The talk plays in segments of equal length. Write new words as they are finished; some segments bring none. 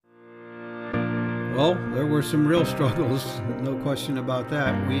Well, there were some real struggles, no question about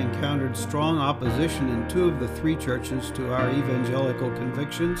that. We encountered strong opposition in two of the three churches to our evangelical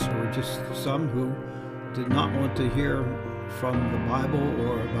convictions. There were just some who did not want to hear from the Bible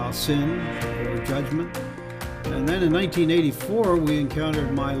or about sin or judgment. And then in 1984, we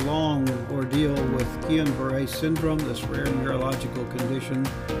encountered my long ordeal with Guillain-Barré syndrome, this rare neurological condition.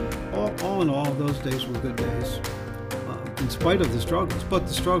 All in all, those days were good days, in spite of the struggles, but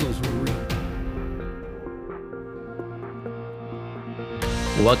the struggles were real.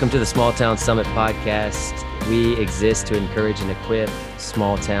 Welcome to the Small Town Summit podcast. We exist to encourage and equip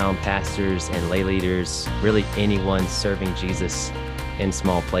small town pastors and lay leaders, really anyone serving Jesus in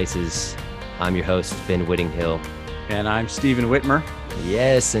small places. I'm your host, Ben Whittinghill. And I'm Stephen Whitmer.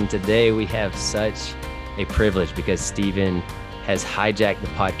 Yes, and today we have such a privilege because Stephen has hijacked the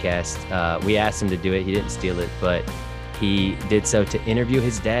podcast. We asked him to do it. He didn't steal it, but he did so to interview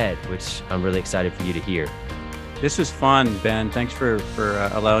his dad, which I'm really excited for you to hear. This was fun, Ben. Thanks for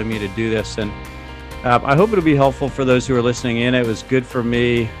allowing me to do this. And I hope it'll be helpful for those who are listening in. It was good for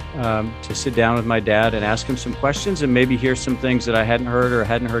me to sit down with my dad and ask him some questions and maybe hear some things that I hadn't heard or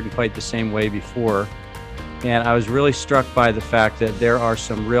hadn't heard in quite the same way before. And I was really struck by the fact that there are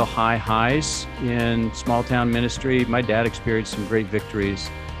some real high highs in small town ministry. My dad experienced some great victories,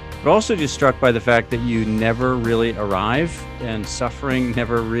 but also just struck by the fact that you never really arrive and suffering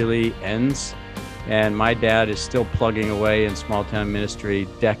never really ends. And my dad is still plugging away in small town ministry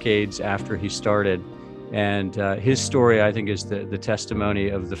decades after he started. And his story, I think, is the testimony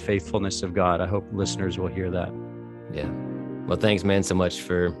of the faithfulness of God. I hope listeners will hear that. Yeah. Well, thanks, man, so much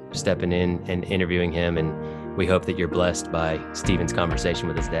for stepping in and interviewing him. And we hope that you're blessed by Stephen's conversation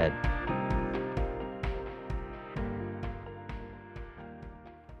with his dad.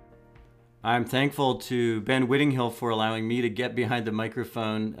 I'm thankful to Ben Whittinghill for allowing me to get behind the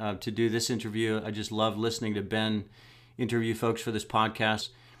microphone to do this interview. I just love listening to Ben interview folks for this podcast.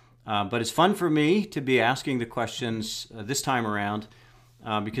 But it's fun for me to be asking the questions this time around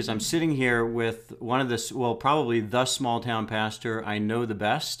because I'm sitting here with one of the, probably the small town pastor I know the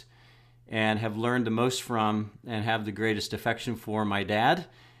best and have learned the most from and have the greatest affection for, my dad.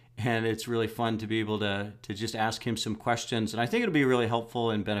 And it's really fun to be able to just ask him some questions. And I think it'll be really helpful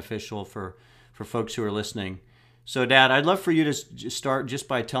and beneficial for folks who are listening. So, Dad, I'd love for you to start just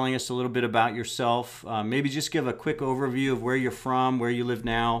by telling us a little bit about yourself. Maybe just give a quick overview of where you're from, where you live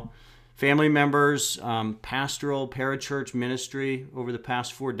now, family members, pastoral, parachurch ministry over the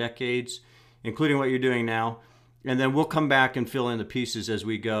past 4 decades, including what you're doing now. And then we'll come back and fill in the pieces as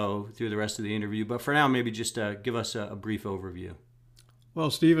we go through the rest of the interview. But for now, maybe just give us a brief overview. Well,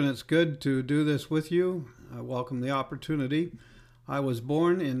 Stephen, it's good to do this with you. I welcome the opportunity. I was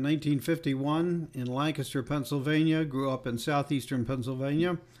born in 1951 in Lancaster, Pennsylvania, grew up in southeastern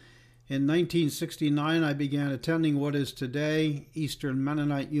Pennsylvania. In 1969, I began attending what is today Eastern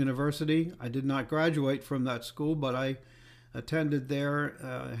Mennonite University. I did not graduate from that school, but I attended there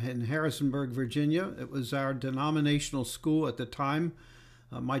in Harrisonburg, Virginia. It was our denominational school at the time.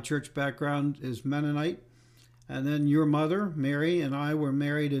 My church background is Mennonite. And then your mother, Mary, and I were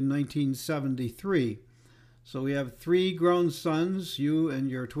married in 1973. So we have 3 grown sons, you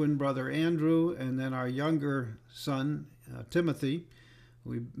and your twin brother Andrew, and then our younger son, Timothy.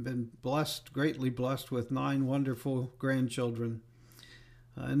 We've been blessed, greatly blessed with 9 wonderful grandchildren.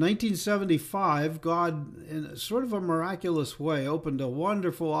 In 1975, God, in sort of a miraculous way, opened a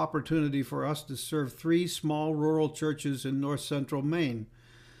wonderful opportunity for us to serve 3 small rural churches in north central Maine.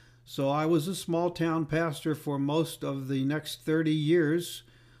 So I was a small town pastor for most of the next 30 years,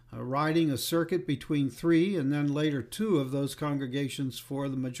 riding a circuit between 3 and then later 2 of those congregations for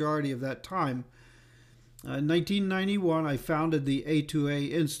the majority of that time. In 1991, I founded the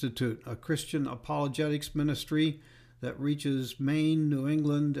A2A Institute, a Christian apologetics ministry that reaches Maine, New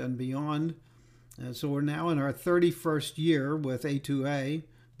England, and beyond. And so we're now in our 31st year with A2A,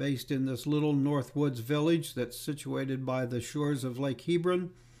 based in this little Northwoods village that's situated by the shores of Lake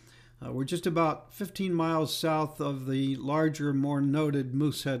Hebron. We're just about 15 miles south of the larger, more noted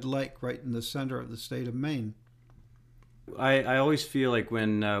Moosehead Lake, right in the center of the state of Maine. I always feel like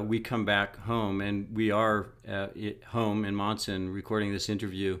when we come back home, and we are home in Monson recording this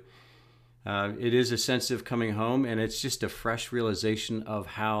interview, it is a sense of coming home, and it's just a fresh realization of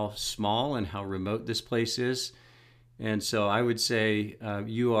how small and how remote this place is. And so I would say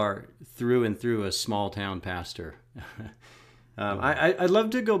you are through and through a small town pastor. I'd love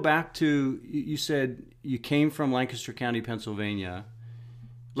to go back to, you said you came from Lancaster County, Pennsylvania.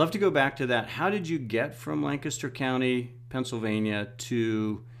 Love to go back to that. How did you get from Lancaster County, Pennsylvania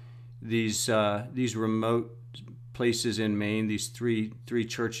to these remote places in Maine, these three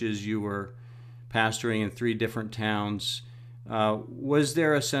churches you were pastoring in 3 different towns. Was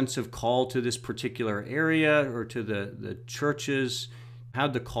there a sense of call to this particular area or to the churches?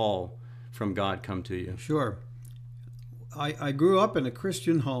 How'd the call from God come to you? Sure. I grew up in a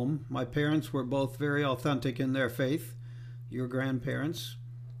Christian home. My parents were both very authentic in their faith, your grandparents.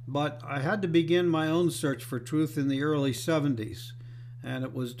 But I had to begin my own search for truth in the early 70s. And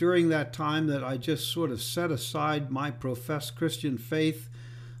it was during that time that I just sort of set aside my professed Christian faith.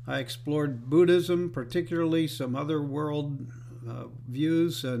 I explored Buddhism, particularly some other world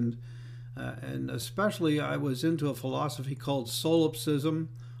views, and especially I was into a philosophy called solipsism,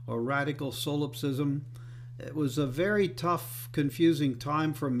 or radical solipsism. It was a very tough, confusing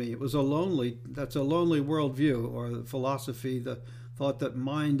time for me. It was that's a lonely worldview, or the philosophy, the thought that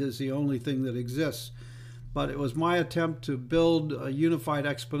mind is the only thing that exists. But it was my attempt to build a unified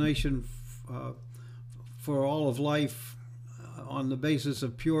explanation for all of life on the basis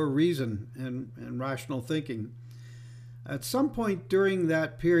of pure reason and rational thinking. At some point during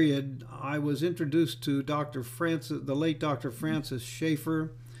that period, I was introduced to the late Dr. Francis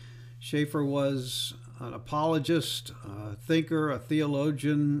Schaeffer. Schaeffer was an apologist, a thinker, a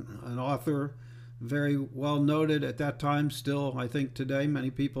theologian, an author, very well noted at that time. Still, I think today, many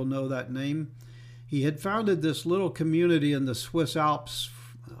people know that name. He had founded this little community in the Swiss Alps,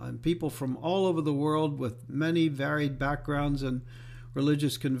 and people from all over the world with many varied backgrounds and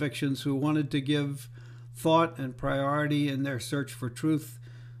religious convictions who wanted to give thought and priority in their search for truth,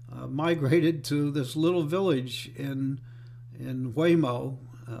 migrated to this little village in Waymo,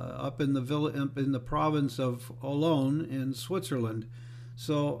 up in the province of Olon in Switzerland.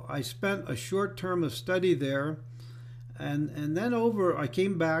 So I spent a short term of study there, and then I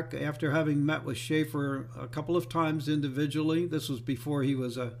came back after having met with Schaeffer a couple of times individually. This was before he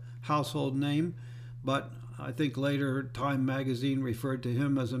was a household name, but I think later Time magazine referred to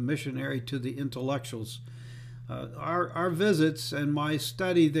him as a missionary to the intellectuals. Our visits and my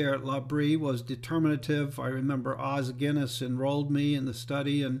study there at L'Abri was determinative. I remember Os Guinness enrolled me in the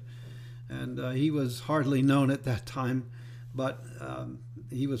study, and he was hardly known at that time, but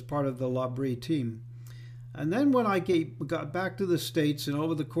he was part of the L'Abri team. And then when I got back to the States, and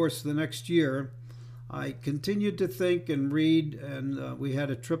over the course of the next year, I continued to think and read, and we had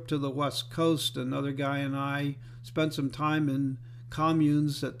a trip to the West Coast. Another guy and I spent some time in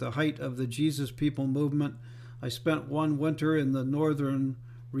communes at the height of the Jesus People movement. I spent one winter in the northern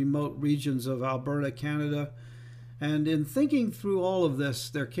remote regions of Alberta, Canada. And in thinking through all of this,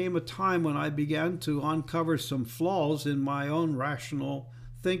 there came a time when I began to uncover some flaws in my own rational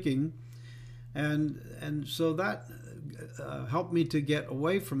thinking. And so that helped me to get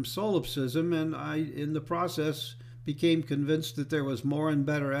away from solipsism, and I, in the process, became convinced that there was more and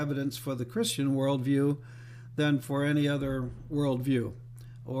better evidence for the Christian worldview than for any other worldview,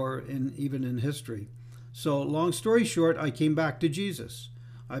 or even in history. So long story short, I came back to Jesus.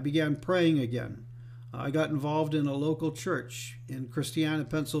 I began praying again. I got involved in a local church in Christiana,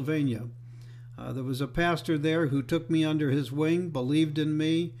 Pennsylvania. There was a pastor there who took me under his wing, believed in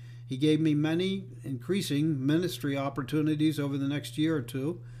me. He gave me many increasing ministry opportunities over the next year or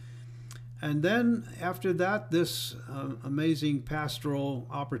two. And then after that, this amazing pastoral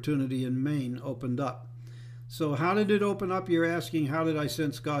opportunity in Maine opened up. So how did it open up? You're asking, how did I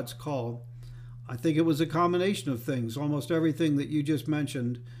sense God's call? I think it was a combination of things, almost everything that you just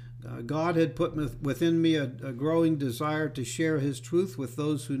mentioned. God had put within me a growing desire to share his truth with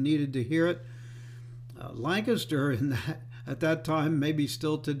those who needed to hear it. Lancaster, at that time, maybe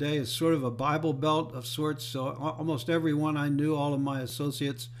still today, is sort of a Bible Belt of sorts. So almost everyone I knew, all of my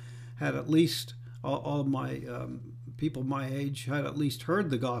associates, had at least, all of my people my age, had at least heard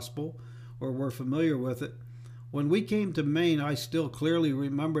the gospel or were familiar with it. When we came to Maine, I still clearly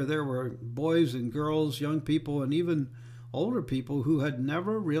remember there were boys and girls, young people, and even older people who had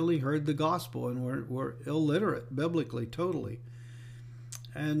never really heard the gospel and were illiterate biblically, totally.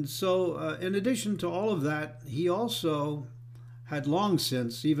 And so in addition to all of that, he also had long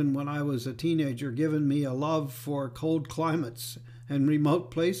since, even when I was a teenager, given me a love for cold climates and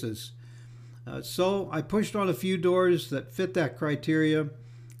remote places. So I pushed on a few doors that fit that criteria,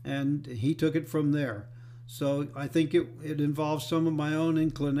 and he took it from there. So I think it involved some of my own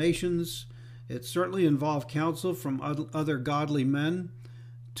inclinations. It certainly involved counsel from other godly men.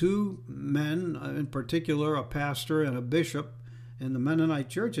 2 men, in particular, a pastor and a bishop in the Mennonite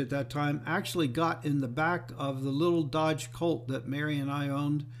church at that time, actually got in the back of the little Dodge Colt that Mary and I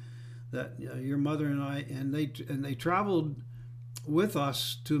owned, that your mother and I, and they traveled with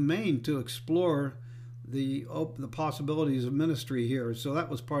us to Maine to explore the possibilities of ministry here. So that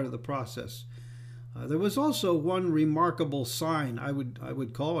was part of the process. There was also one remarkable sign. I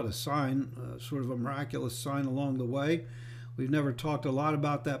would call it a sign, sort of a miraculous sign along the way. We've never talked a lot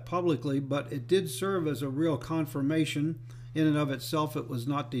about that publicly, but it did serve as a real confirmation. In and of itself, it was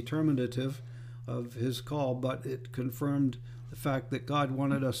not determinative of his call, but it confirmed the fact that God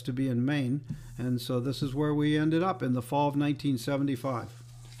wanted us to be in Maine. And so this is where we ended up in the fall of 1975.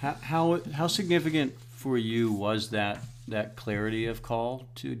 How significant for you was that clarity of call?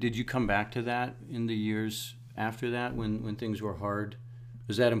 Did you come back to that in the years after that when things were hard?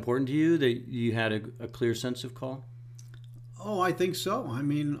 Was that important to you that you had a clear sense of call? Oh, I think so. I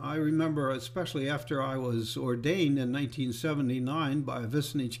mean, I remember, especially after I was ordained in 1979 by a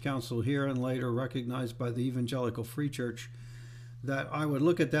vicinage council here and later recognized by the Evangelical Free Church, that I would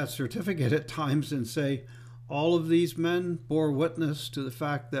look at that certificate at times and say, all of these men bore witness to the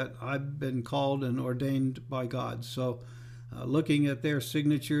fact that I've been called and ordained by God. So looking at their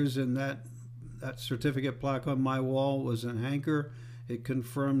signatures and that certificate plaque on my wall was an anchor. It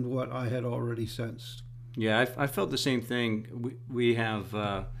confirmed what I had already sensed. Yeah, I felt the same thing. We have,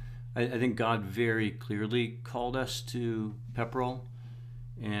 I think God very clearly called us to Pepperell,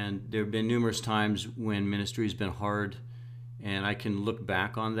 and there have been numerous times when ministry has been hard, and I can look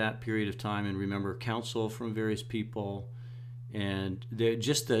back on that period of time and remember counsel from various people, and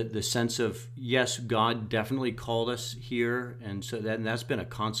just the sense of, yes, God definitely called us here, and so that's been a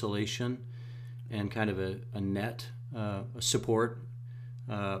consolation and kind of a net, a support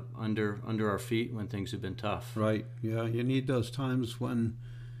under our feet when things have been tough. Right. Yeah. You need those times when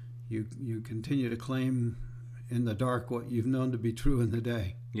you continue to claim in the dark what you've known to be true in the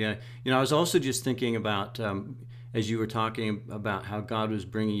day. Yeah. I was also just thinking about, as you were talking about how God was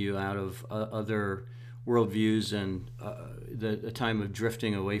bringing you out of other worldviews and the time of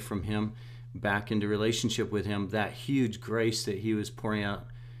drifting away from Him back into relationship with Him, that huge grace that He was pouring out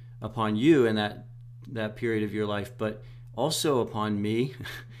upon you in that period of your life, but also upon me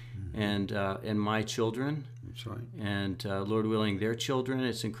and my children. That's right. And Lord willing, their children.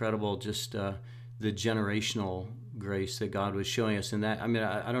 It's incredible just the generational grace that God was showing us in that. I mean,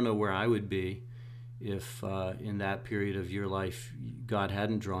 I don't know where I would be if in that period of your life God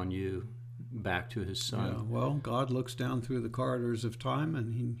hadn't drawn you back to His Son. Yeah, well, God looks down through the corridors of time,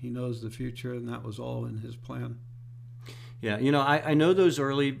 and He knows the future, and that was all in His plan. Yeah, I know those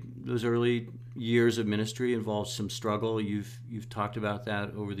early years of ministry involved some struggle. You've talked about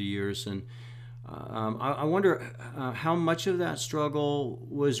that over the years, and I wonder how much of that struggle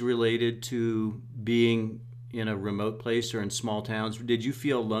was related to being in a remote place or in small towns. Did you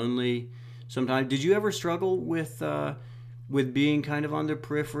feel lonely sometimes? Did you ever struggle with being kind of on the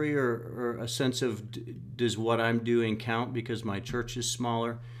periphery, or a sense of, does what I'm doing count because my church is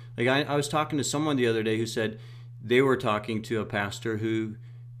smaller? Like I was talking to someone the other day who said they were talking to a pastor who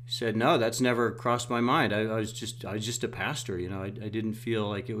said, no, that's never crossed my mind. I was just a pastor. I didn't feel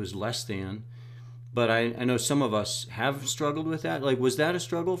like it was less than. But I know some of us have struggled with that. Like, was that a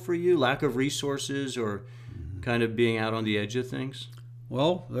struggle for you? Lack of resources, or kind of being out on the edge of things?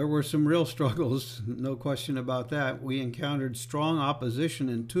 Well, there were some real struggles, no question about that. We encountered strong opposition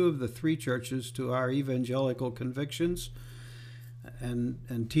in 2 of the 3 churches to our evangelical convictions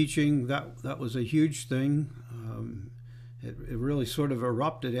and teaching. That was a huge thing. It really sort of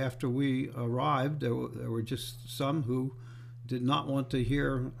erupted after we arrived. There were just some who did not want to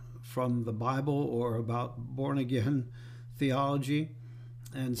hear from the Bible or about born-again theology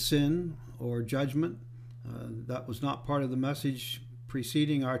and sin or judgment. That was not part of the message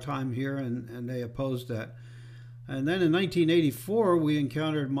preceding our time here, and they opposed that. And then in 1984, we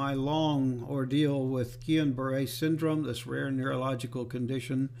encountered my long ordeal with Guillain-Barré syndrome, this rare neurological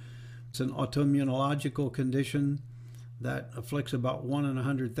condition. It's an autoimmunological condition that afflicts about 1 in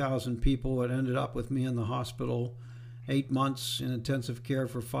 100,000 people. It ended up with me in the hospital 8 months, in intensive care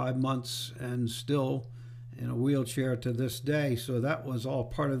for 5 months, and still in a wheelchair to this day. So that was all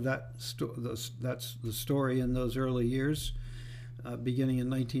part of that. That's the story in those early years, beginning in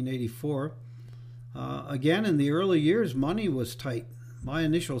 1984. Again, in the early years, money was tight. My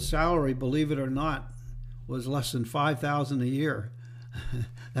initial salary, believe it or not, was less than $5,000 a year.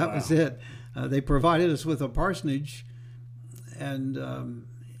 That Wow. was it. They provided us with a parsonage, and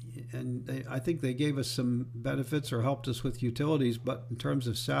I think they gave us some benefits or helped us with utilities, but in terms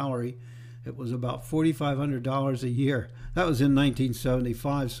of salary, it was about $4,500 a year. That was in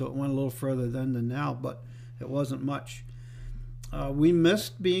 1975, so it went a little further then than now, but it wasn't much. We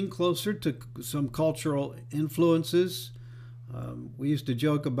missed being closer to some cultural influences. We used to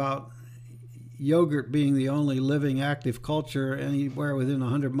joke about yogurt being the only living active culture anywhere within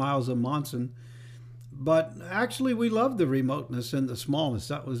 100 miles of Monson. But actually, we loved the remoteness and the smallness.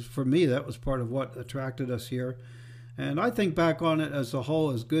 That was, for me, that was part of what attracted us here. And I think back on it as a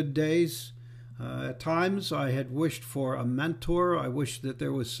whole as good days. At times, I had wished for a mentor. I wished that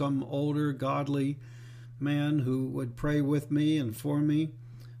there was some older, godly man who would pray with me and for me.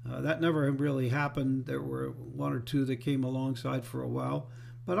 That never really happened. There were one or two that came alongside for a while.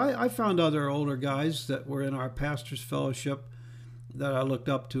 But I found other older guys that were in our pastor's fellowship that I looked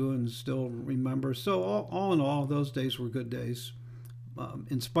up to and still remember. So all in all, those days were good days,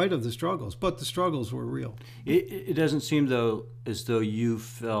 in spite of the struggles. But the struggles were real. It doesn't seem, though, as though you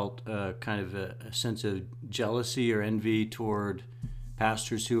felt kind of a sense of jealousy or envy toward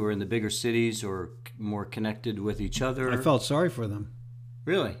pastors who were in the bigger cities or more connected with each other. I felt sorry for them.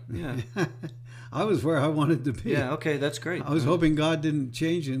 Really? Yeah. I was where I wanted to be. Yeah, okay, that's great. I was hoping God didn't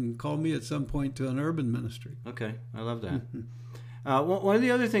change and call me at some point to an urban ministry. Okay, I love that. One of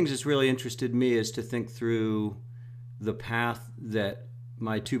the other things that's really interested me is to think through the path that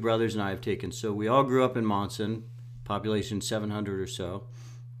my two brothers and I have taken. So we all grew up in Monson, population 700 or so.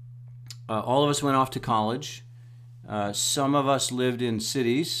 All of us went off to college. Some of us lived in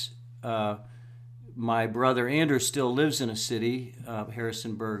cities. My brother Andrew still lives in a city,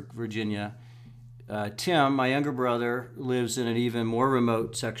 Harrisonburg, Virginia. Tim, my younger brother, lives in an even more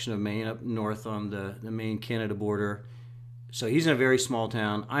remote section of Maine, up north on the Maine-Canada border. So he's in a very small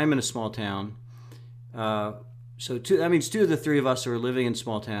town. I'm in a small town. So that means two of the three of us are living in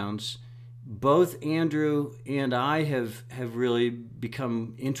small towns. Both Andrew and I have really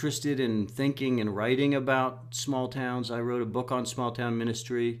become interested in thinking and writing about small towns. I wrote a book on small town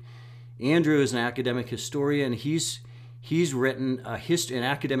ministry. Andrew is an academic historian. He's written an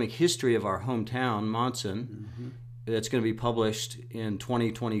academic history of our hometown, Monson, that's going to be published in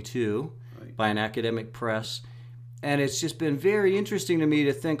 2022 by an academic press. And it's just been very interesting to me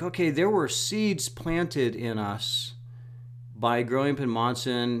to think, okay, there were seeds planted in us by growing up in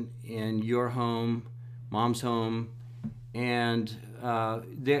Monson, in your home, Mom's home, and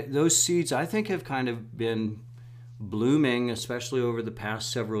those seeds, I think, have kind of been blooming, especially over the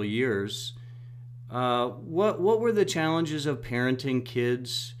past several years. What were the challenges of parenting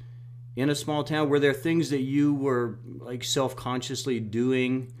kids in a small town? Were there things that you were like self-consciously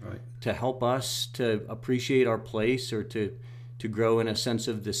doing to help us to appreciate our place or to grow in a sense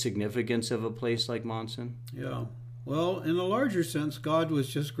of the significance of a place like Monson? Yeah. Well, in a larger sense, God was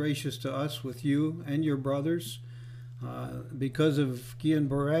just gracious to us with you and your brothers. Because of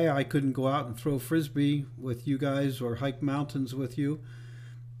Guillain-Barré, I couldn't go out and throw Frisbee with you guys or hike mountains with you.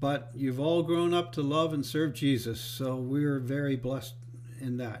 But you've all grown up to love and serve Jesus, so we're very blessed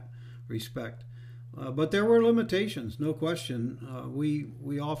in that respect. But there were limitations, no question.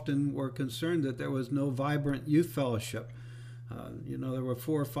 We often were concerned that there was no vibrant youth fellowship. There were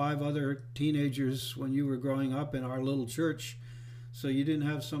 4 or 5 other teenagers when you were growing up in our little church, so you didn't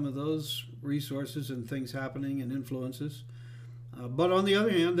have some of those resources and things happening and influences. But on the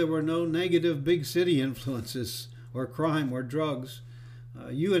other hand, there were no negative big city influences or crime or drugs.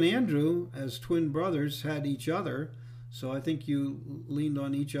 You and Andrew, as twin brothers, had each other, so I think you leaned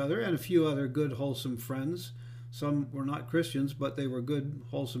on each other and a few other good, wholesome friends. Some were not Christians, but they were good,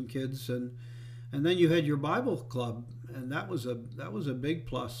 wholesome kids. And then you had your Bible club, and that was a big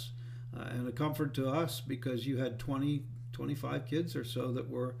plus and a comfort to us because you had 20, 25 kids or so that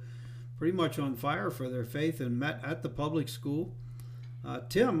were pretty much on fire for their faith and met at the public school.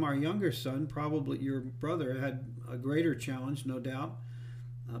 Tim, our younger son, probably your brother, had a greater challenge, no doubt.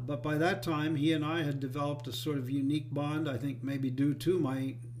 But by that time, he and I had developed a sort of unique bond, I think maybe due to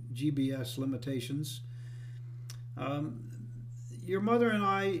my GBS limitations. Your mother and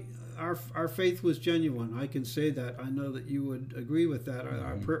I, our faith was genuine. I can say that. I know that you would agree with that.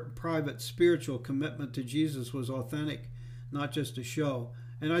 Our private spiritual commitment to Jesus was authentic, not just a show.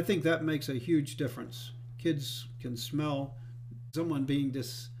 And I think that makes a huge difference. Kids can smell someone being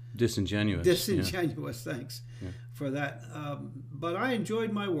disingenuous. Disingenuous, yeah. Thanks for that. But I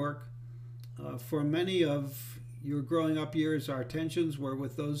enjoyed my work. For many of your growing up years, our tensions were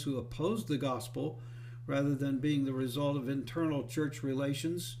with those who opposed the gospel rather than being the result of internal church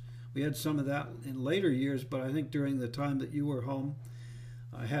relations. We had some of that in later years, but I think during the time that you were home,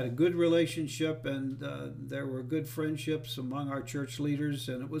 I had a good relationship, and there were good friendships among our church leaders,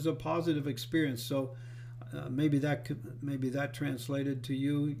 and it was a positive experience. So maybe that translated to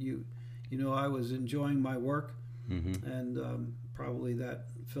you. I was enjoying my work, and probably that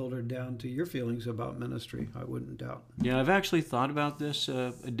filtered down to your feelings about ministry. I wouldn't doubt. Yeah, I've actually thought about this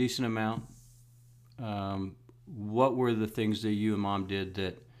a decent amount. What were the things that you and Mom did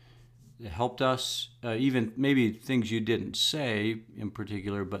that helped us, even maybe things you didn't say in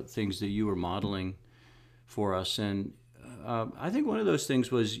particular, but things that you were modeling for us. And I think one of those things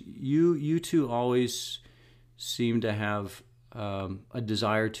was you two always seemed to have a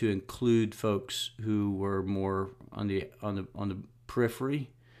desire to include folks who were more on the periphery,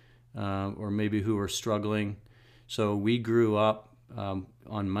 or maybe who were struggling. So we grew up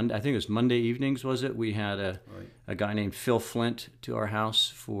on Monday. I think it was Monday evenings. Was it? We had a guy named Phil Flint to our house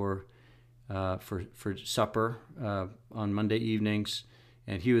for supper on Monday evenings,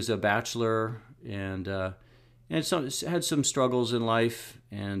 and he was a bachelor and had some struggles in life,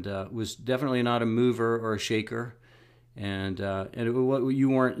 and was definitely not a mover or a shaker. And you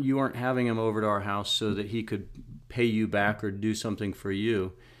weren't having him over to our house so that he could pay you back or do something for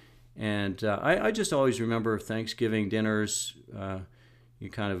you. And I just always remember Thanksgiving dinners.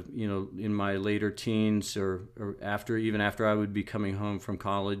 In my later teens or after I would be coming home from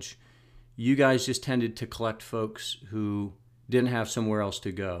college, you guys just tended to collect folks who didn't have somewhere else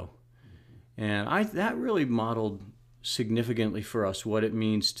to go. And that really modeled significantly for us what it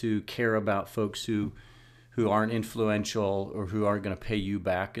means to care about folks who aren't influential or who aren't going to pay you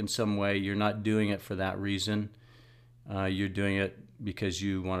back in some way. You're not doing it for that reason. You're doing it because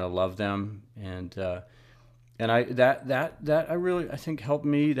you want to love them. And I really think helped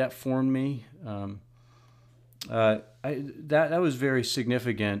me. That formed me. That was very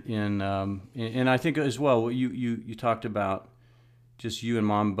significant in and I think as well. You talked about just you and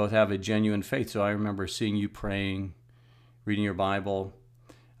Mom both have a genuine faith. So I remember seeing you praying, reading your Bible.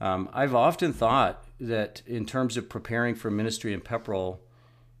 I've often thought that in terms of preparing for ministry in Pepperell,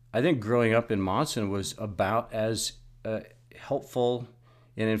 I think growing up in Monson was about as helpful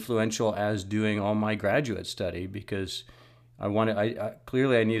and influential as doing all my graduate study, because I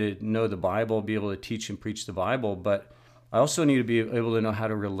clearly I needed to know the Bible, be able to teach and preach the Bible, but I also need to be able to know how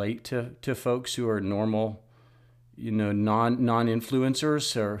to relate to folks who are normal,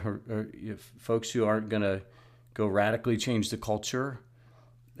 non-influencers or folks who aren't going to go radically change the culture.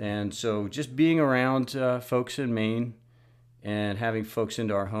 And so just being around folks in Maine and having folks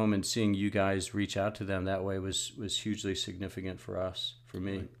into our home and seeing you guys reach out to them that way was hugely significant for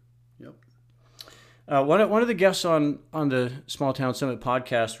me. Right. Yep. One of the guests on the Small Town Summit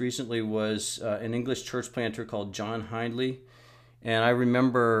podcast recently was an English church planter called John Hindley. And I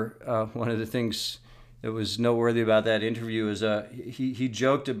remember one of the things that was noteworthy about that interview is he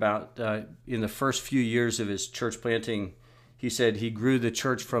joked about in the first few years of his church planting, he said he grew the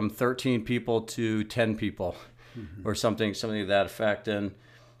church from 13 people to 10 people, or something to that effect. And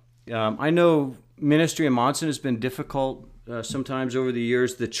I know ministry in Monson has been difficult sometimes over the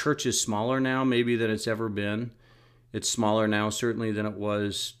years. The church is smaller now, maybe than it's ever been. It's smaller now, certainly, than it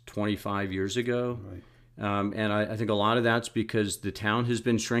was 25 years ago. Right. And I think a lot of that's because the town has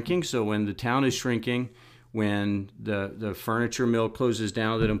been shrinking. So when the town is shrinking, when the furniture mill closes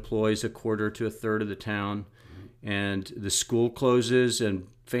down that employs a quarter to a third of the town, and the school closes and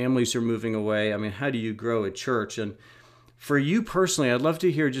families are moving away, I mean, how do you grow a church? And for you personally, I'd love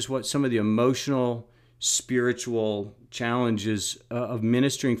to hear just what some of the emotional, spiritual challenges of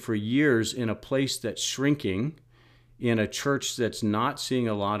ministering for years in a place that's shrinking, in a church that's not seeing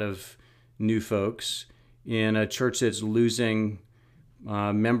a lot of new folks, in a church that's losing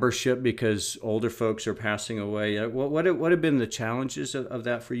membership because older folks are passing away. What have been the challenges of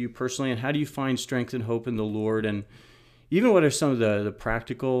that for you personally, and how do you find strength and hope in the Lord? And even what are some of the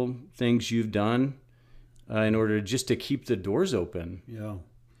practical things you've done in order just to keep the doors open? Yeah.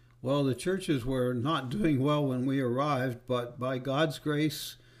 Well, the churches were not doing well when we arrived, but by God's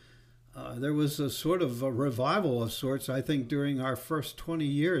grace, there was a sort of a revival of sorts. I think during our first 20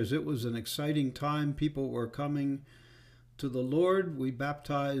 years, it was an exciting time. People were coming to the Lord. We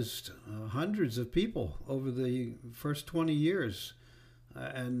baptized hundreds of people over the first 20 years.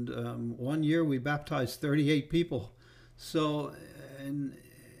 And 1 year we baptized 38 people. So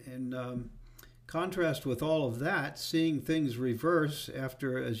in contrast with all of that, seeing things reverse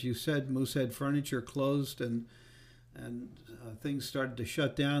after, as you said, Moosehead Furniture closed and things started to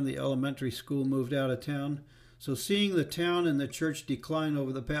shut down. The elementary school moved out of town. So seeing the town and the church decline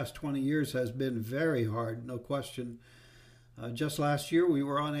over the past 20 years has been very hard, no question. Just last year, we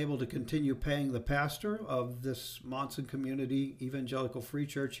were unable to continue paying the pastor of this Monson Community Evangelical Free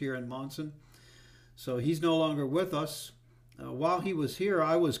Church here in Monson. So he's no longer with us. While he was here,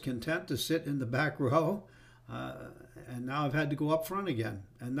 I was content to sit in the back row, and now I've had to go up front again,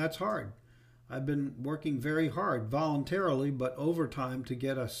 and that's hard. I've been working very hard, voluntarily, but overtime to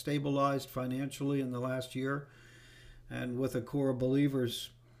get us stabilized financially in the last year, and with a core of believers.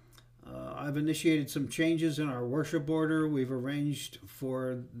 I've initiated some changes in our worship order. We've arranged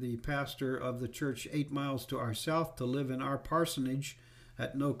for the pastor of the church 8 miles to our south to live in our parsonage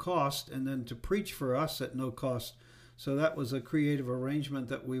at no cost, and then to preach for us at no cost. So that was a creative arrangement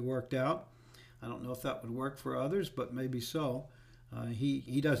that we worked out. I don't know if that would work for others, but maybe so.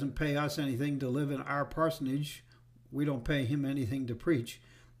 He doesn't pay us anything to live in our parsonage. We don't pay him anything to preach.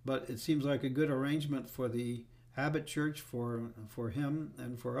 But it seems like a good arrangement for the Abbott Church, for him,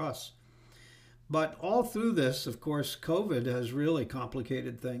 and for us. But all through this, of course, COVID has really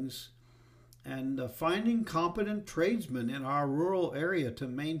complicated things. And finding competent tradesmen in our rural area to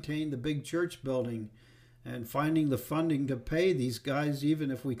maintain the big church building and finding the funding to pay these guys,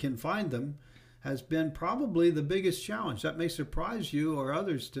 even if we can find them, has been probably the biggest challenge. That may surprise you or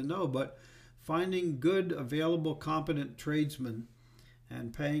others to know, but finding good, available, competent tradesmen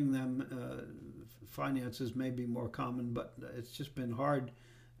and paying them finances may be more common, but it's just been hard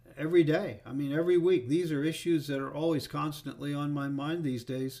every day. I mean, every week. These are issues that are always constantly on my mind these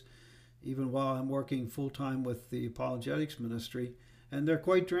days, even while I'm working full-time with the apologetics ministry, and they're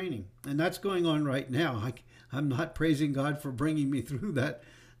quite draining. And that's going on right now. I'm not praising God for bringing me through that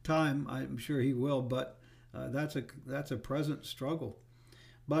time. I'm sure he will, but that's a present struggle.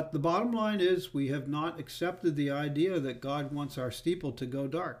 But the bottom line is we have not accepted the idea that God wants our steeple to go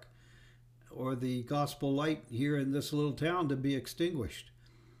dark or the gospel light here in this little town to be extinguished.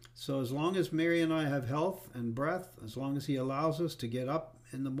 So as long as Mary and I have health and breath, as long as he allows us to get up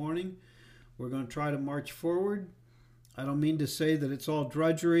in the morning, we're going to try to march forward. I don't mean to say that it's all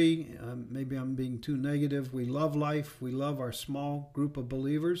drudgery. Maybe I'm being too negative. We love life. We love our small group of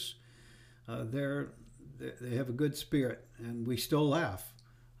believers. They have a good spirit, and we still laugh.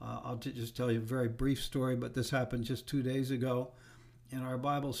 I'll just tell you a very brief story, but this happened just 2 days ago. In our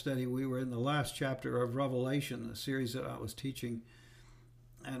Bible study, we were in the last chapter of Revelation, a series that I was teaching,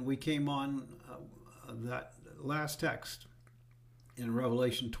 and we came on that last text in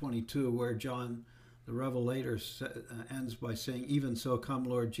Revelation 22, where John, the Revelator, ends by saying, "Even so come,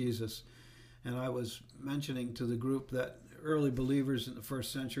 Lord Jesus." And I was mentioning to the group that early believers in the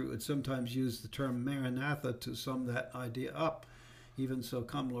first century would sometimes use the term Maranatha to sum that idea up. Even so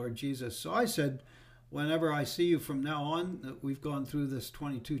come, Lord Jesus. So I said, whenever I see you from now on, that we've gone through this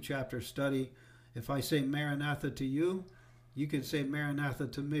 22-chapter study, if I say Maranatha to you, you can say Maranatha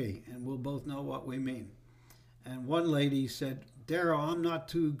to me, and we'll both know what we mean. And one lady said, "Darrell, I'm not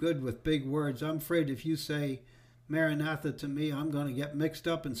too good with big words. I'm afraid if you say Maranatha to me, I'm going to get mixed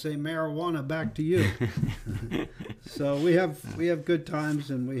up and say marijuana back to you." So we have good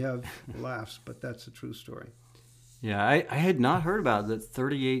times and we have laughs, but that's a true story. Yeah, I had not heard about that.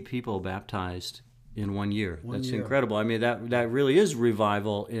 38 people baptized in 1 year. That's incredible. I mean, that really is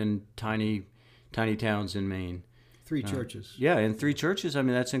revival in tiny towns in Maine. 3 churches. Yeah, in 3 churches. I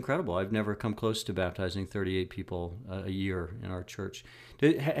mean, that's incredible. I've never come close to baptizing 38 people a year in our church.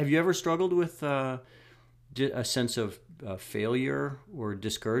 Have you ever struggled with a sense of failure or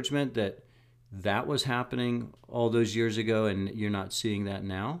discouragement that was happening all those years ago and you're not seeing that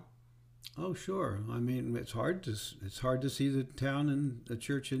now? Oh, sure. I mean, it's hard to see the town and the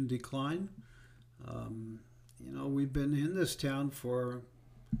church in decline. We've been in this town for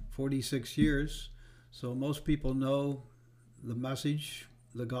 46 years, so most people know the message,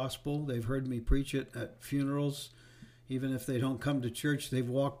 the gospel. They've heard me preach it at funerals. Even if they don't come to church, they've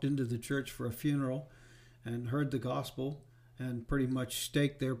walked into the church for a funeral and heard the gospel and pretty much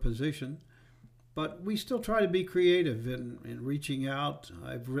staked their position. But we still try to be creative in reaching out.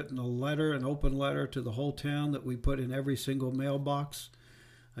 I've written an open letter to the whole town that we put in every single mailbox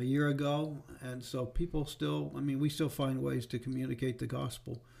a year ago. And so people we still find ways to communicate the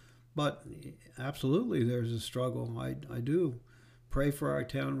gospel. But absolutely there's a struggle. I do pray for our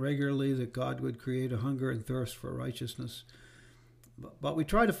town regularly that God would create a hunger and thirst for righteousness. But we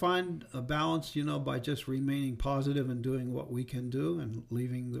try to find a balance, by just remaining positive and doing what we can do and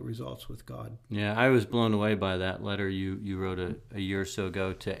leaving the results with God. Yeah, I was blown away by that letter you wrote a year or so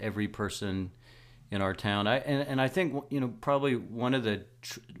ago to every person in our town. I think probably one of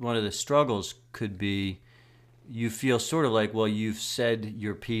the struggles could be you feel sort of like, well, you've said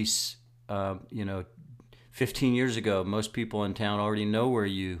your piece 15 years ago. Most people in town already know where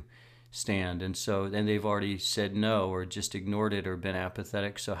you stand, and they've already said no or just ignored it or been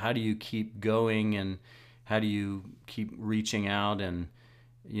apathetic. So how do you keep going, and how do you keep reaching out? And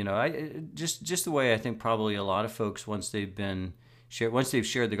just the way I think probably a lot of folks once they've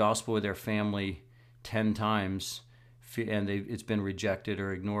shared the gospel with their family 10 times and it's been rejected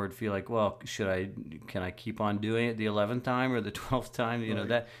or ignored, feel like, well, can I keep on doing it the 11th time or the 12th time?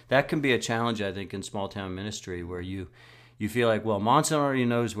 Right. That can be a challenge, I think, in small town ministry, where you feel like, well, Monson already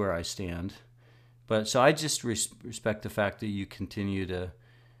knows where I stand. But so I just respect the fact that you continue to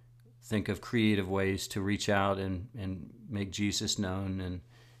think of creative ways to reach out and make Jesus known, and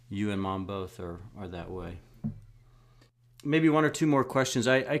you and Mom both are that way. Maybe one or two more questions.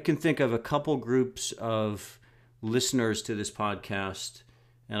 I can think of a couple groups of listeners to this podcast,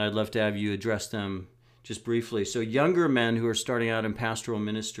 and I'd love to have you address them just briefly. So younger men who are starting out in pastoral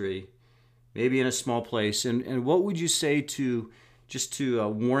ministry, maybe in a small place, and what would you say to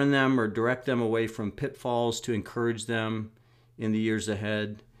warn them or direct them away from pitfalls, to encourage them in the years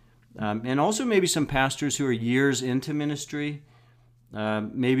ahead? And also maybe some pastors who are years into ministry,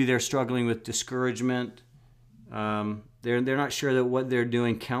 maybe they're struggling with discouragement. They're not sure that what they're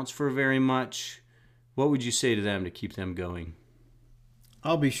doing counts for very much. What would you say to them to keep them going?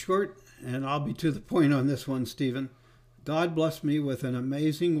 I'll be short and I'll be to the point on this one, Stephen. God blessed me with an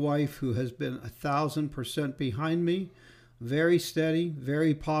amazing wife who has been 1,000% behind me, very steady,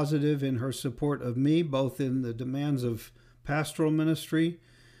 very positive in her support of me, both in the demands of pastoral ministry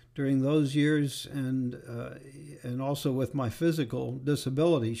during those years and also with my physical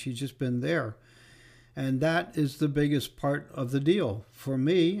disability. She's just been there. And that is the biggest part of the deal for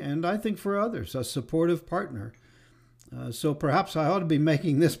me, and I think for others, a supportive partner. So perhaps I ought to be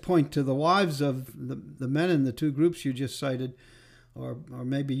making this point to the wives of the men in the two groups you just cited, or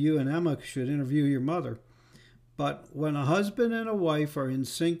maybe you and Emma should interview your mother. But when a husband and a wife are in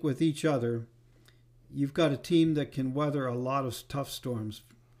sync with each other, you've got a team that can weather a lot of tough storms.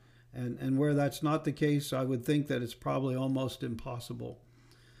 And where that's not the case, I would think that it's probably almost impossible.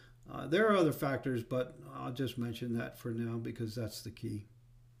 There are other factors, but I'll just mention that for now because that's the key.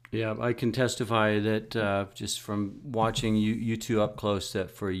 Yeah, I can testify that just from watching you two up close, that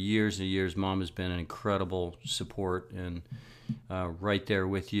for years and years, Mom has been an incredible support and right there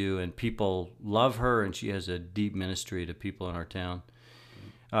with you. And people love her, and she has a deep ministry to people in our town.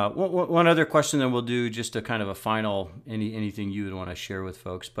 One other question, then we'll do just a kind of a final, anything you would want to share with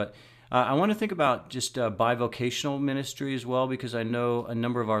folks. But I want to think about just bivocational ministry as well, because I know a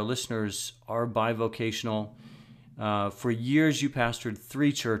number of our listeners are bivocational. For years, you pastored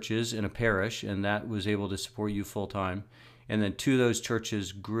 3 churches in a parish, and that was able to support you full-time. And then 2 of those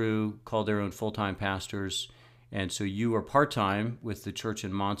churches grew, called their own full-time pastors. And so you were part-time with the church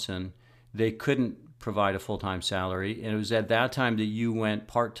in Monson. They couldn't provide a full-time salary. And it was at that time that you went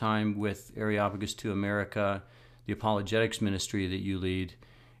part-time with Areopagus to America, the apologetics ministry that you lead.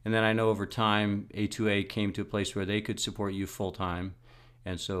 And then I know over time, A2A came to a place where they could support you full-time.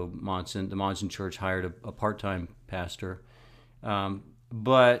 And so the Monson Church hired a part-time pastor. So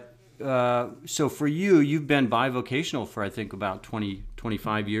for you, you've been bivocational for, I think, about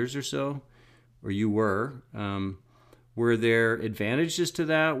 25 years or so, or you were. Were there advantages to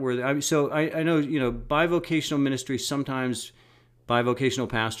that? I know, bivocational ministry, sometimes bivocational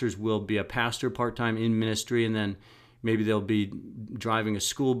pastors will be a pastor part-time in ministry, and then maybe they'll be driving a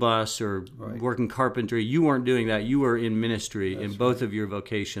school bus or working carpentry. You weren't doing that. You were in ministry in both of your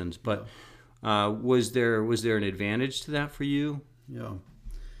vocations. But was there an advantage to that for you? Yeah.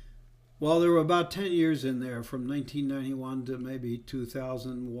 Well, there were about 10 years in there, from 1991 to maybe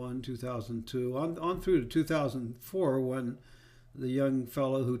 2001, 2002, on through to 2004, when the young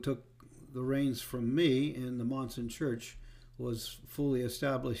fellow who took the reins from me in the Monson Church was fully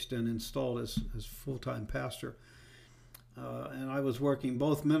established and installed as full-time pastor. And I was working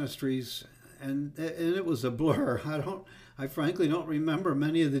both ministries, and it was a blur. I frankly don't remember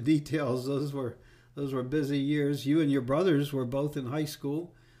many of the details. Those were busy years. You and your brothers were both in high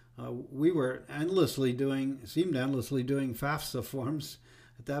school. We were seemed endlessly doing FAFSA forms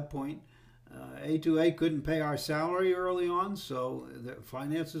at that point. A2A couldn't pay our salary early on, so the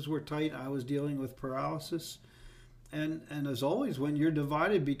finances were tight. I was dealing with paralysis. And as always, when you're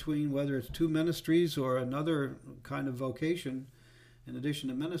divided between whether it's 2 ministries or another kind of vocation, in addition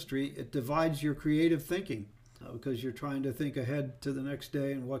to ministry, it divides your creative thinking because you're trying to think ahead to the next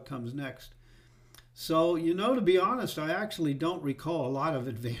day and what comes next. So, to be honest, I actually don't recall a lot of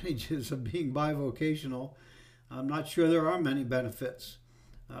advantages of being bivocational. I'm not sure there are many benefits.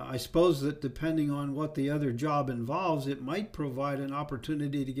 I suppose that depending on what the other job involves, it might provide an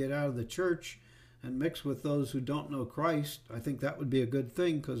opportunity to get out of the church and mix with those who don't know Christ. I think that would be a good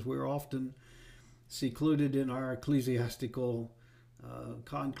thing because we're often secluded in our ecclesiastical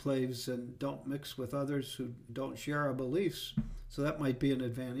conclaves and don't mix with others who don't share our beliefs. So that might be an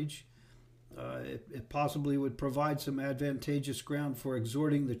advantage. It possibly would provide some advantageous ground for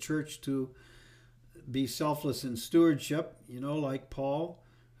exhorting the church to be selfless in stewardship, like Paul,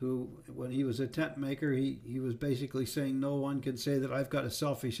 who, when he was a tent maker, he was basically saying no one can say that I've got a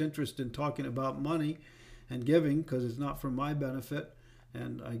selfish interest in talking about money and giving because it's not for my benefit.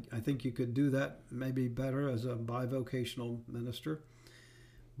 And I think you could do that maybe better as a bivocational minister.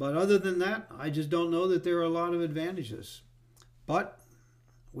 But other than that, I just don't know that there are a lot of advantages. But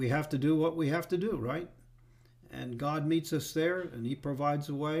we have to do what we have to do, right? And God meets us there, and he provides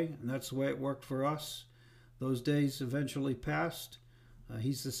a way, and that's the way it worked for us. Those days eventually passed.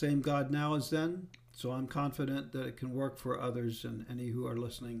 He's the same God now as then, so I'm confident that it can work for others and any who are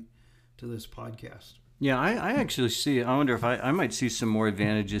listening to this podcast. Yeah, I actually see, I wonder if I might see some more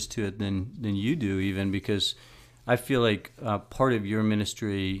advantages to it than you do, even, because I feel like part of your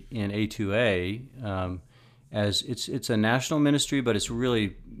ministry in A2A, as it's a national ministry, but it's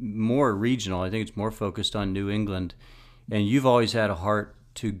really more regional. I think it's more focused on New England. And you've always had a heart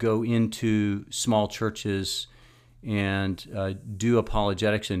to go into small churches and do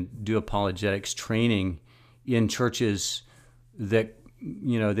apologetics training in churches that,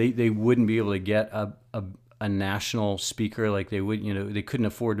 they wouldn't be able to get a national speaker like they would, they couldn't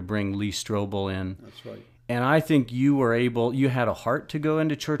afford to bring Lee Strobel in. That's right. And I think you had a heart to go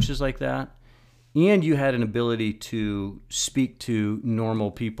into churches like that, and you had an ability to speak to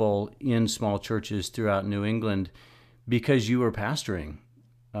normal people in small churches throughout New England because you were pastoring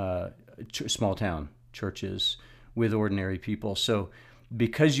small town churches with ordinary people. So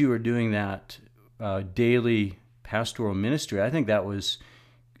because you were doing that daily pastoral ministry, I think that was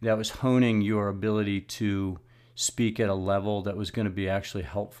honing your ability to speak at a level that was going to be actually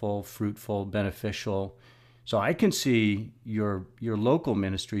helpful, fruitful, beneficial. So I can see your local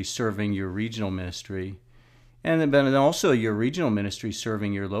ministry serving your regional ministry, and then also your regional ministry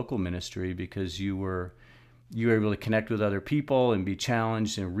serving your local ministry, because you were able to connect with other people and be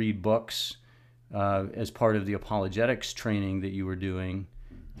challenged and read books as part of the apologetics training that you were doing.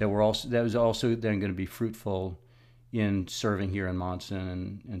 That was also then going to be fruitful in serving here in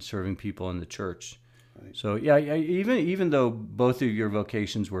Monson and serving people in the church. Right. So yeah, even though both of your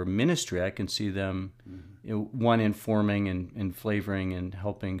vocations were ministry, I can see them, one informing and flavoring and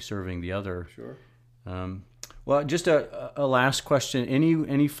helping serving the other. Sure. Well, just a last question.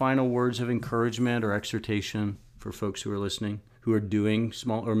 Any final words of encouragement or exhortation for folks who are listening, who are doing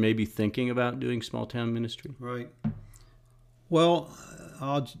small or maybe thinking about doing small town ministry? Right. Well,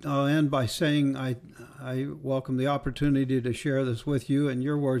 I'll end by saying I welcome the opportunity to share this with you, and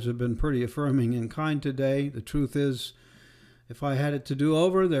your words have been pretty affirming and kind today. The truth is, if I had it to do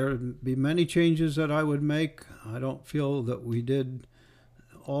over, there would be many changes that I would make. I don't feel that we did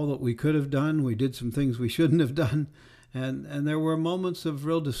all that we could have done. We did some things we shouldn't have done, and there were moments of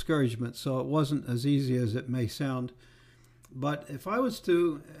real discouragement, so it wasn't as easy as it may sound. But if I was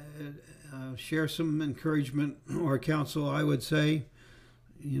to share some encouragement or counsel, I would say,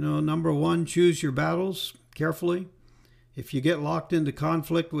 number one, choose your battles carefully. If you get locked into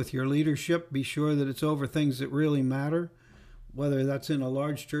conflict with your leadership, be sure that it's over things that really matter, whether that's in a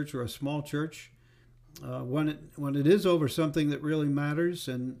large church or a small church. When it is over something that really matters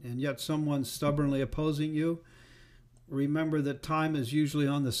and yet someone's stubbornly opposing you, remember that time is usually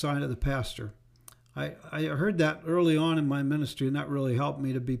on the side of the pastor. I heard that early on in my ministry, and that really helped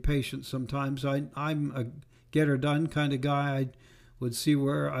me to be patient sometimes. I'm a get-her-done kind of guy. I would see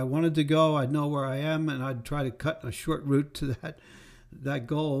where I wanted to go. I'd know where I am, and I'd try to cut a short route to that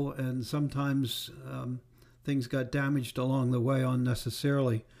goal. And sometimes things got damaged along the way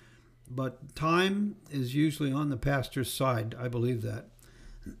unnecessarily. But time is usually on the pastor's side. I believe that.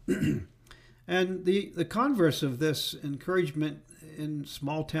 And the converse of this encouragement in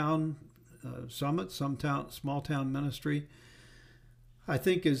small town summit, small town ministry, I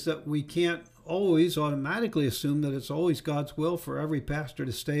think, is that we can't always automatically assume that it's always God's will for every pastor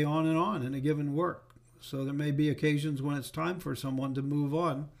to stay on in a given work. So there may be occasions when it's time for someone to move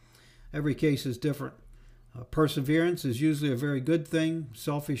on. Every case is different. Perseverance is usually a very good thing.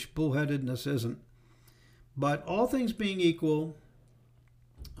 Selfish bullheadedness isn't. But all things being equal,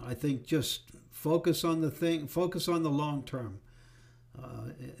 I think just focus on the long term.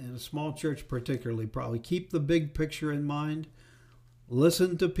 In a small church particularly, probably keep the big picture in mind.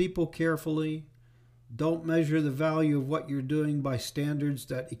 Listen to people carefully. Don't measure the value of what you're doing by standards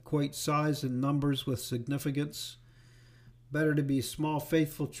that equate size and numbers with significance. Better to be a small,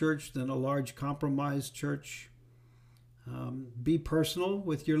 faithful church than a large, compromised church. Be personal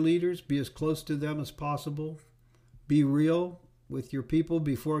with your leaders. Be as close to them as possible. Be real with your people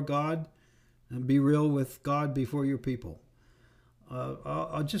before God, and be real with God before your people.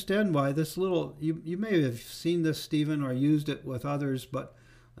 I'll just end by this little, you may have seen this, Stephen, or used it with others, but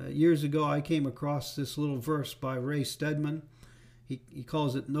years ago I came across this little verse by Ray Stedman. He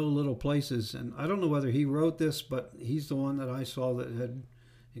calls it No Little Places, and I don't know whether he wrote this, but he's the one that I saw that had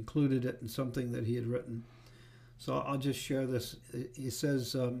included it in something that he had written. So I'll just share this. He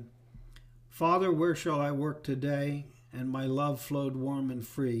says, Father, where shall I work today? and my love flowed warm and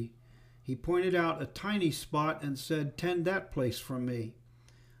free. He pointed out a tiny spot and said, "Tend that place for me."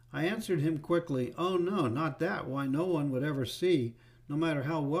 I answered him quickly, "Oh no, not that. Why, no one would ever see, no matter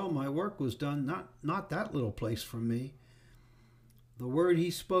how well my work was done, not that little place for me." The word he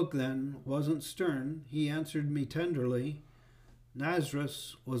spoke then wasn't stern. He answered me tenderly,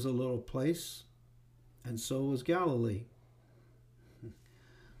 "Nazareth was a little place, and so was Galilee."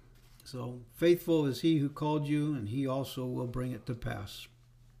 So faithful is he who called you, and he also will bring it to pass.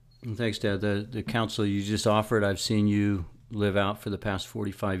 And thanks, Dad. The counsel you just offered, I've seen you live out for the past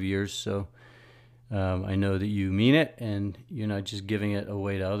 45 years. So I know that you mean it, and you're not just giving it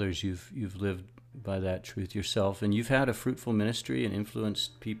away to others. You've lived by that truth yourself, and you've had a fruitful ministry and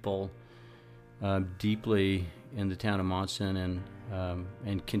influenced people deeply in the town of Monson,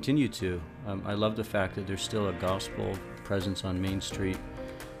 and continue to. I love the fact that there's still a gospel presence on Main Street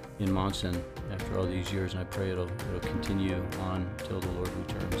in Monson after all these years, and I pray it'll continue on till the Lord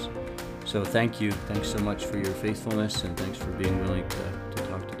returns. So thank you. Thanks so much for your faithfulness, and thanks for being willing to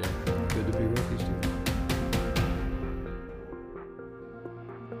talk today. Good to be with you, Stephen.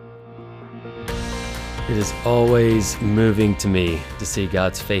 It is always moving to me to see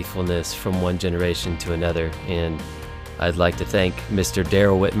God's faithfulness from one generation to another, and I'd like to thank Mr.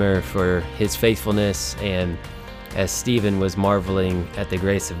 Daryl Whitmer for his faithfulness, and as Stephen was marveling at the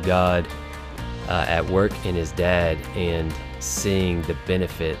grace of God at work in his dad and seeing the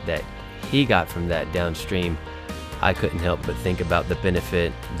benefit that he got from that downstream, I couldn't help but think about the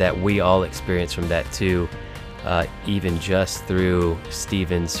benefit that we all experience from that too, even just through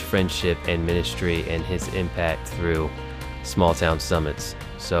Stephen's friendship and ministry and his impact through small town summits.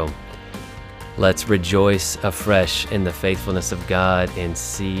 So let's rejoice afresh in the faithfulness of God and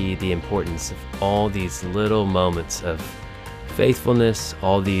see the importance of all these little moments of faithfulness,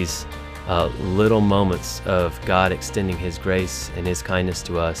 all these little moments of God extending his grace and his kindness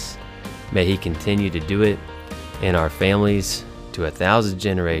to us. May he continue to do it in our families to 1,000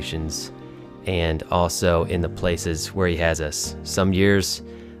 generations, and also in the places where he has us. Some years,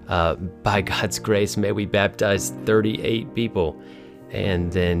 by God's grace, may we baptize 38 people,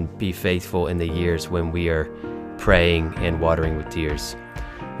 and then be faithful in the years when we are praying and watering with tears.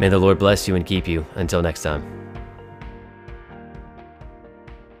 May the Lord bless you and keep you. Until next time.